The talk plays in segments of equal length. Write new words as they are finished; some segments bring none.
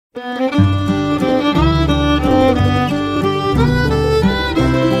Top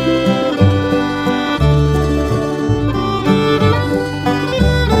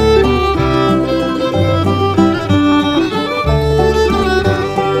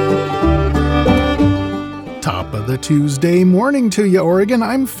of the Tuesday morning to you, Oregon.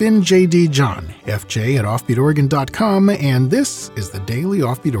 I'm Finn J.D. John, FJ at OffbeatOregon.com, and this is the Daily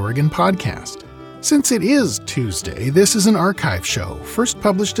Offbeat Oregon podcast. Since it is Tuesday, this is an archive show, first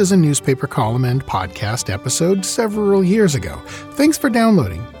published as a newspaper column and podcast episode several years ago. Thanks for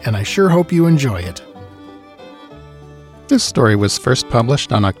downloading, and I sure hope you enjoy it. This story was first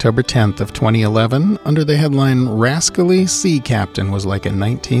published on October 10th of 2011 under the headline, "Rascally Sea Captain Was Like a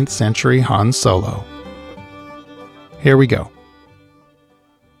 19th Century Han Solo." Here we go.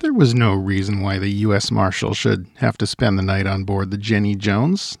 There was no reason why the U.S. Marshal should have to spend the night on board the Jenny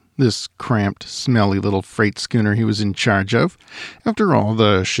Jones, this cramped, smelly little freight schooner he was in charge of. After all,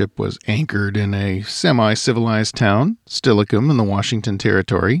 the ship was anchored in a semi-civilized town, Steilacoom in the Washington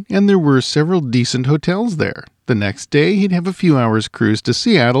Territory, and there were several decent hotels there. The next day, he'd have a few hours' cruise to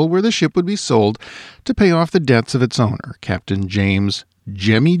Seattle, where the ship would be sold to pay off the debts of its owner, Captain James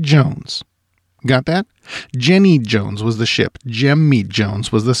Jemmy Jones. Got that? Jenny Jones was the ship. Jemmy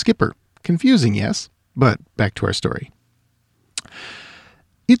Jones was the skipper. Confusing, yes? But back to our story.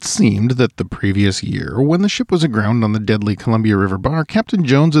 It seemed that the previous year, when the ship was aground on the deadly Columbia River Bar, Captain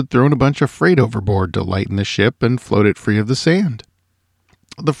Jones had thrown a bunch of freight overboard to lighten the ship and float it free of the sand.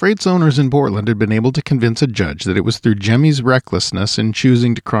 The freight's owners in Portland had been able to convince a judge that it was through Jemmy's recklessness in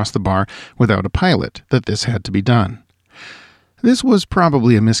choosing to cross the bar without a pilot that this had to be done. This was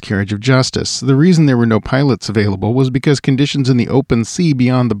probably a miscarriage of justice. The reason there were no pilots available was because conditions in the open sea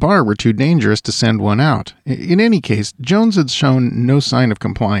beyond the bar were too dangerous to send one out. In any case, Jones had shown no sign of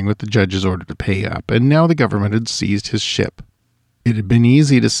complying with the judge's order to pay up, and now the government had seized his ship. It had been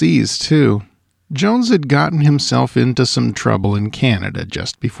easy to seize, too. Jones had gotten himself into some trouble in Canada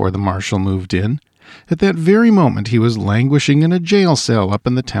just before the marshal moved in. At that very moment, he was languishing in a jail cell up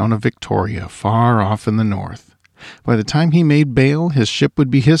in the town of Victoria, far off in the north. By the time he made bail, his ship would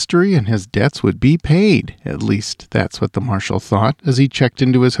be history and his debts would be paid. At least that's what the marshal thought as he checked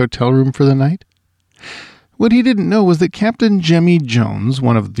into his hotel room for the night. What he didn't know was that Captain Jemmy Jones,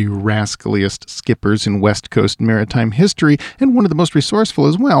 one of the rascaliest skippers in West Coast maritime history and one of the most resourceful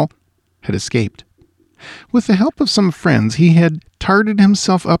as well, had escaped. With the help of some friends, he had tarted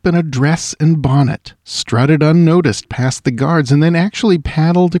himself up in a dress and bonnet, strutted unnoticed past the guards, and then actually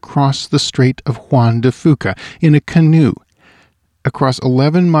paddled across the Strait of Juan de Fuca in a canoe. Across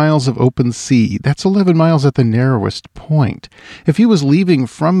 11 miles of open sea, that's 11 miles at the narrowest point. If he was leaving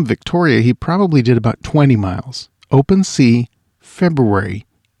from Victoria, he probably did about 20 miles. Open sea, February,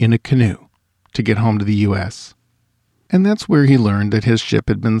 in a canoe, to get home to the U.S., and that's where he learned that his ship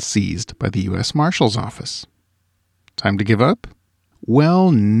had been seized by the U.S. Marshal's office. Time to give up? Well,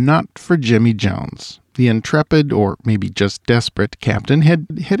 not for Jemmy Jones. The intrepid, or maybe just desperate, captain had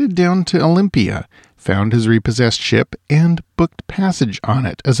headed down to Olympia, found his repossessed ship, and booked passage on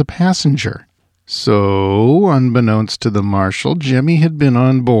it as a passenger. So, unbeknownst to the marshal, Jemmy had been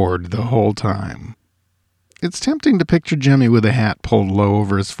on board the whole time. It's tempting to picture Jemmy with a hat pulled low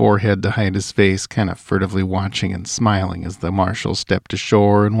over his forehead to hide his face, kind of furtively watching and smiling as the marshal stepped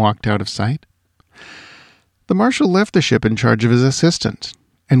ashore and walked out of sight. The marshal left the ship in charge of his assistant,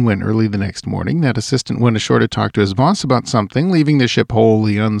 and when early the next morning that assistant went ashore to talk to his boss about something, leaving the ship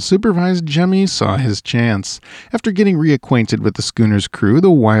wholly unsupervised, Jemmy saw his chance. After getting reacquainted with the schooner's crew, the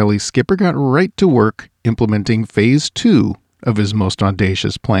wily skipper got right to work implementing Phase 2 of his most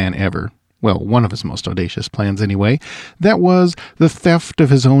audacious plan ever. Well, one of his most audacious plans anyway. That was the theft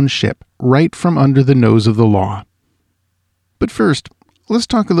of his own ship, right from under the nose of the law. But first, let's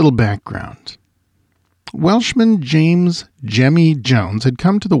talk a little background. Welshman James Jemmy Jones had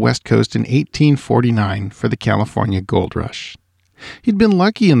come to the West Coast in 1849 for the California Gold Rush. He'd been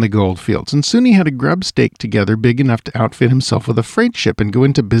lucky in the gold fields, and soon he had a grub stake together big enough to outfit himself with a freight ship and go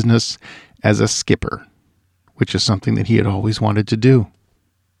into business as a skipper, which is something that he had always wanted to do.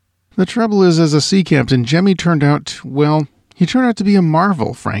 The trouble is, as a sea captain, Jemmy turned out to be a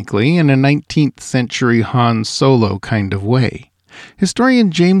marvel, frankly, in a 19th century Han Solo kind of way.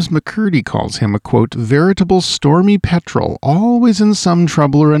 Historian James McCurdy calls him a, quote, veritable stormy petrel, always in some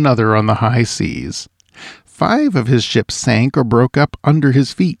trouble or another on the high seas. 5 of his ships sank or broke up under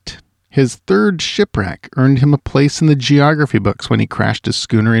his feet. His 3rd shipwreck earned him a place in the geography books when he crashed his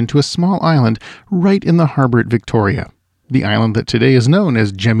schooner into a small island right in the harbor at Victoria, the island that today is known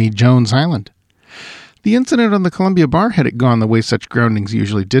as Jemmy Jones Island. The incident on the Columbia Bar, had it gone the way such groundings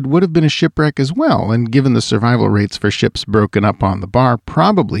usually did, would have been a shipwreck as well, and given the survival rates for ships broken up on the bar,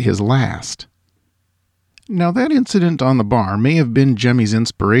 probably his last. Now, that incident on the bar may have been Jemmy's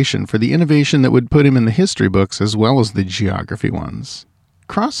inspiration for the innovation that would put him in the history books as well as the geography ones.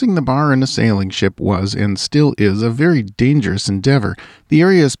 Crossing the bar in a sailing ship was, and still is, a very dangerous endeavor. The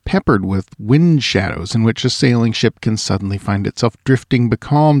area is peppered with wind shadows in which a sailing ship can suddenly find itself drifting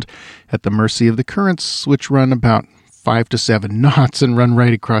becalmed at the mercy of the currents, which run about 5 to 7 knots and run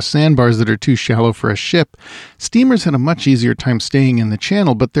right across sandbars that are too shallow for a ship. Steamers had a much easier time staying in the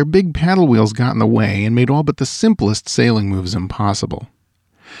channel, but their big paddle wheels got in the way and made all but the simplest sailing moves impossible.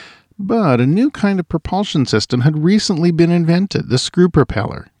 But a new kind of propulsion system had recently been invented, the screw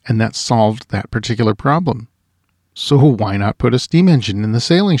propeller, and that solved that particular problem. So why not put a steam engine in the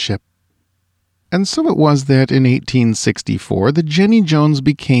sailing ship? And so it was that in 1864, the Jenny Jones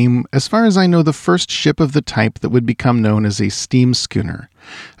became, as far as I know, the first ship of the type that would become known as a steam schooner,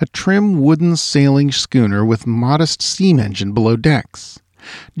 a trim wooden sailing schooner with modest steam engine below decks.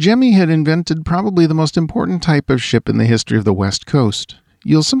 Jemmy had invented probably the most important type of ship in the history of the West Coast.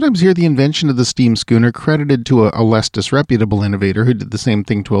 You'll sometimes hear the invention of the steam schooner credited to a less disreputable innovator who did the same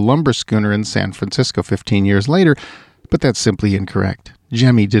thing to a lumber schooner in San Francisco 15 years later, but that's simply incorrect.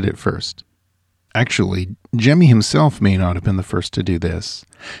 Jemmy did it first. Actually, Jemmy himself may not have been the first to do this.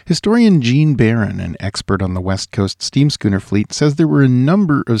 Historian Gene Barron, an expert on the West Coast steam schooner fleet, says there were a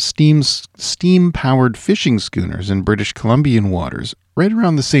number of steam-powered fishing schooners in British Columbian waters right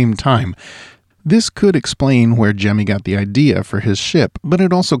around the same time. This could explain where Jemmy got the idea for his ship, but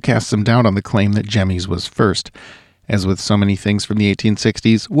it also casts some doubt on the claim that Jemmy's was first. As with so many things from the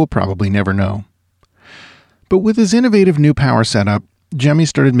 1860s, we'll probably never know. But with his innovative new power setup, Jemmy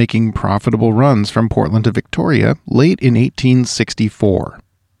started making profitable runs from Portland to Victoria late in 1864.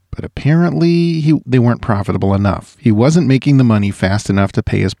 But apparently they weren't profitable enough. He wasn't making the money fast enough to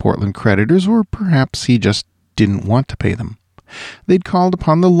pay his Portland creditors, or perhaps he just didn't want to pay them. They'd called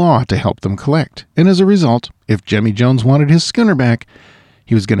upon the law to help them collect, and as a result, if Jemmy Jones wanted his schooner back,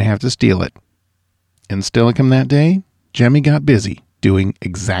 he was going to have to steal it. In Steilacoom that day, Jemmy got busy doing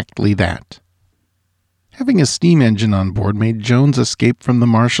exactly that. Having a steam engine on board made Jones' escape from the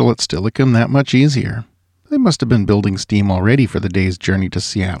marshal at Steilacoom that much easier. They must have been building steam already for the day's journey to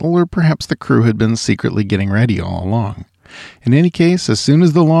Seattle, or perhaps the crew had been secretly getting ready all along. In any case, as soon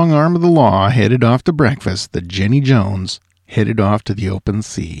as the long arm of the law headed off to breakfast, the Jenny Jones headed off to the open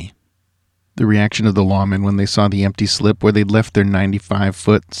sea. The reaction of the lawmen when they saw the empty slip where they'd left their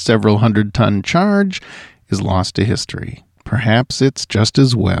 95-foot, several hundred-ton charge is lost to history. Perhaps it's just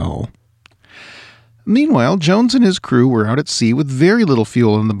as well. Meanwhile, Jones and his crew were out at sea with very little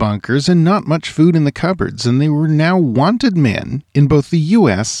fuel in the bunkers and not much food in the cupboards, and they were now wanted men in both the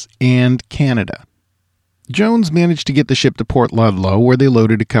U.S. and Canada. Jones managed to get the ship to Port Ludlow, where they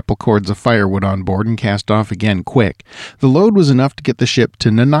loaded a couple cords of firewood on board and cast off again quick. The load was enough to get the ship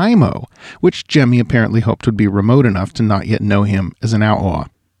to Nanaimo, which Jemmy apparently hoped would be remote enough to not yet know him as an outlaw.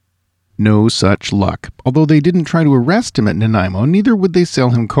 No such luck. Although they didn't try to arrest him at Nanaimo, neither would they sell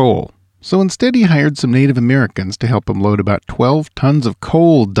him coal. So instead he hired some Native Americans to help him load about 12 tons of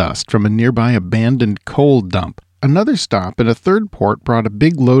coal dust from a nearby abandoned coal dump. Another stop at a third port brought a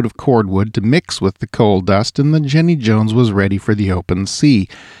big load of cordwood to mix with the coal dust, and the Jenny Jones was ready for the open sea,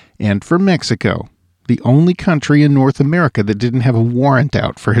 and for Mexico, the only country in North America that didn't have a warrant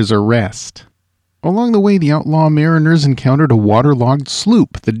out for his arrest. Along the way, the outlaw mariners encountered a waterlogged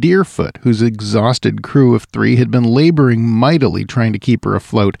sloop, the Deerfoot, whose exhausted crew of 3 had been laboring mightily trying to keep her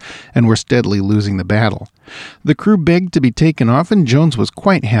afloat and were steadily losing the battle. The crew begged to be taken off, and Jones was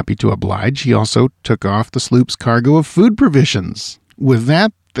quite happy to oblige. He also took off the sloop's cargo of food provisions. With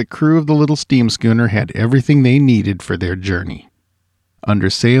that, the crew of the little steam schooner had everything they needed for their journey. Under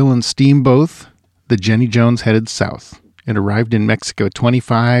sail and steam both, the Jenny Jones headed south and arrived in Mexico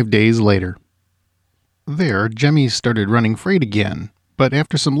 25 days later. There, Jemmy started running freight again, but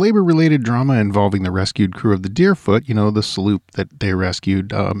after some labor-related drama involving the rescued crew of the Deerfoot, the sloop that they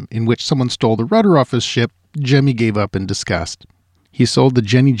rescued, in which someone stole the rudder off his ship, Jemmy gave up in disgust. He sold the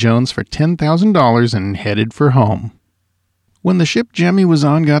Jenny Jones for $10,000 and headed for home. When the ship Jemmy was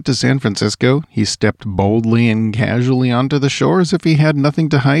on got to San Francisco, he stepped boldly and casually onto the shore as if he had nothing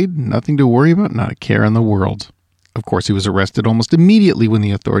to hide, nothing to worry about, not a care in the world. Of course, he was arrested almost immediately when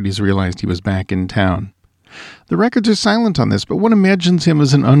the authorities realized he was back in town. The records are silent on this, but one imagines him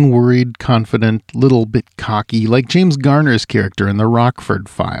as an unworried, confident, little bit cocky, like James Garner's character in the Rockford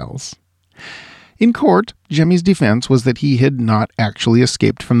Files. In court, Jemmy's defense was that he had not actually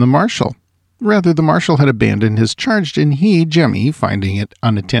escaped from the marshal. Rather, the marshal had abandoned his charge, and he, Jemmy, finding it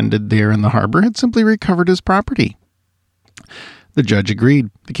unattended there in the harbor, had simply recovered his property. The judge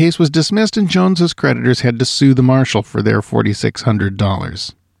agreed. The case was dismissed, and Jones's creditors had to sue the marshal for their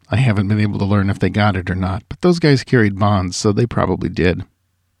 $4,600. I haven't been able to learn if they got it or not, but those guys carried bonds, so they probably did.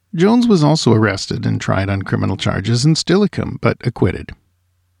 Jones was also arrested and tried on criminal charges in Steilacoom, but acquitted.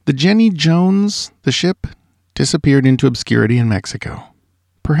 The Jenny Jones, the ship, disappeared into obscurity in Mexico.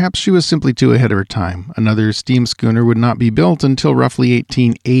 Perhaps she was simply too ahead of her time. Another steam schooner would not be built until roughly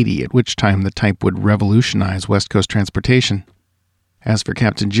 1880, at which time the type would revolutionize West Coast transportation. As for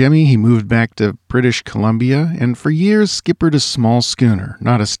Captain Jemmy, he moved back to British Columbia and for years skippered a small schooner,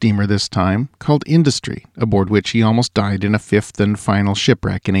 not a steamer this time, called Industry, aboard which he almost died in a fifth and final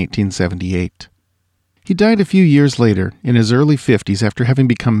shipwreck in 1878. He died a few years later, in his early 50s, after having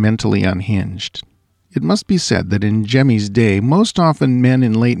become mentally unhinged. It must be said that in Jemmy's day, most often men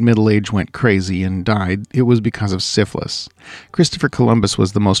in late middle age went crazy and died. It was because of syphilis. Christopher Columbus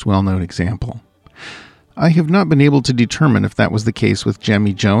was the most well-known example. I have not been able to determine if that was the case with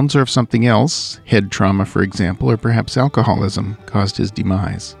Jemmy Jones or if something else, head trauma for example, or perhaps alcoholism, caused his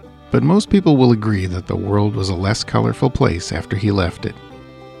demise. But most people will agree that the world was a less colorful place after he left it.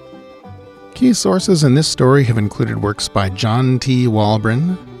 Key sources in this story have included works by John T.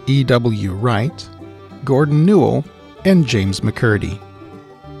 Walbron, E.W. Wright, Gordon Newell, and James McCurdy.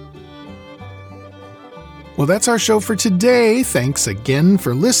 Well, that's our show for today. Thanks again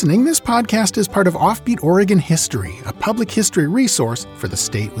for listening. This podcast is part of Offbeat Oregon History, a public history resource for the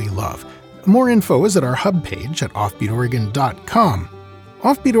state we love. More info is at our hub page at offbeatoregon.com.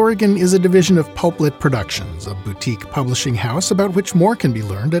 Offbeat Oregon is a division of Pulplit Productions, a boutique publishing house about which more can be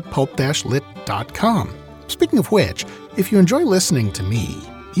learned at pulp-lit.com. Speaking of which, if you enjoy listening to me,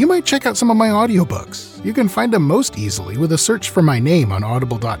 you might check out some of my audiobooks. You can find them most easily with a search for my name on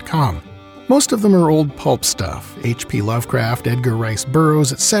audible.com. Most of them are old pulp stuff, H.P. Lovecraft, Edgar Rice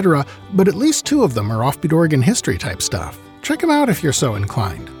Burroughs, etc., but at least 2 of them are Offbeat Oregon history type stuff. Check them out if you're so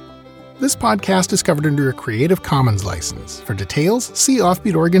inclined. This podcast is covered under a Creative Commons license. For details, see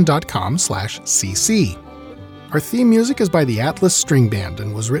offbeatoregon.com/cc. Our theme music is by the Atlas String Band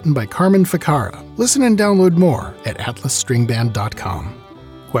and was written by Carmen Ficara. Listen and download more at atlasstringband.com.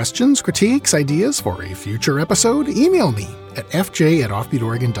 Questions, critiques, ideas for a future episode? Email me at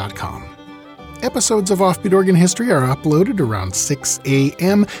fj@offbeatoregon.com. Episodes of Offbeat Oregon History are uploaded around 6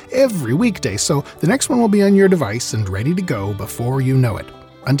 a.m. every weekday, so the next one will be on your device and ready to go before you know it.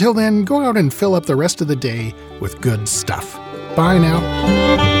 Until then, go out and fill up the rest of the day with good stuff. Bye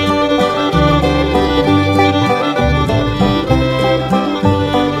now.